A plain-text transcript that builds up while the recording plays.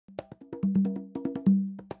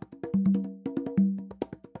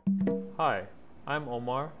Hi, I'm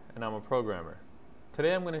Omar and I'm a programmer.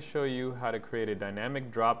 Today I'm going to show you how to create a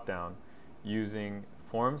dynamic drop-down using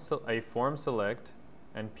a form select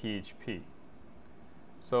and PHP.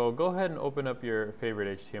 So go ahead and open up your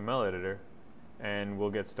favorite HTML editor and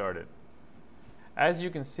we'll get started. As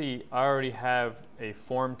you can see, I already have a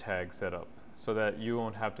form tag set up so that you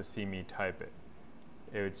won't have to see me type it.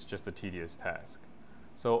 It's just a tedious task.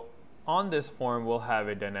 So on this form we'll have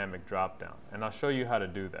a dynamic drop-down and I'll show you how to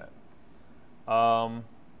do that.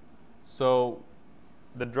 So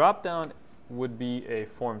the drop-down would be a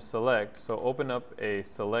form select, so open up a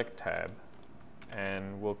select tab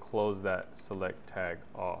and we'll close that select tag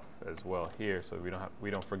off as well here so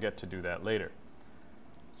we don't forget to do that later.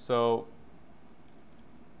 So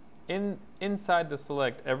inside the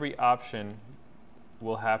select, every option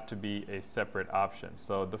will have to be a separate option.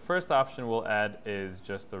 So the first option we'll add is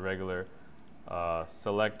just a regular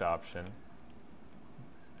select option,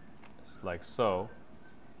 like so.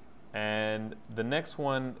 And the next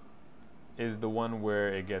one is the one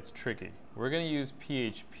where it gets tricky. We're going to use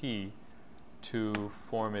PHP to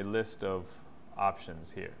form a list of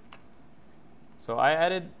options here. So I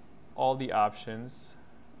added all the options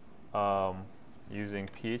using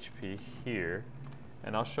PHP here,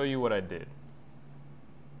 and I'll show you what I did.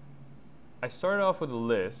 I started off with a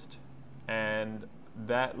list, and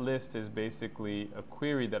that list is basically a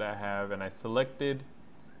query that I have, and I selected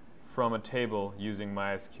from a table using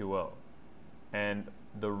MySQL. And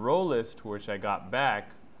the row list which I got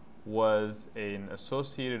back was an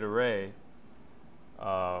associated array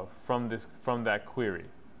from that query.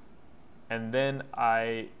 And then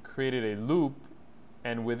I created a loop,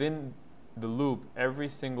 and within the loop, every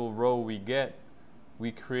single row we get,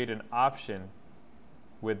 we create an option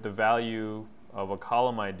with the value of a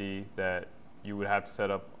column ID that you would have to set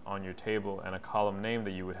up on your table and a column name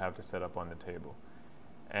that you would have to set up on the table.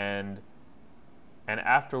 And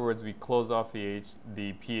afterwards we close off the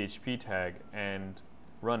PHP tag and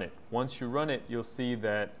run it. Once you run it, you'll see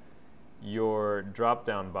that your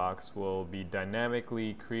drop-down box will be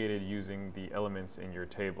dynamically created using the elements in your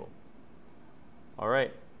table.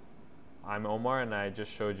 Alright, I'm Omar and I just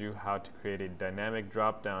showed you how to create a dynamic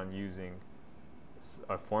drop-down using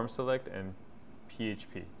a form select and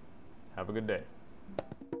PHP. Have a good day.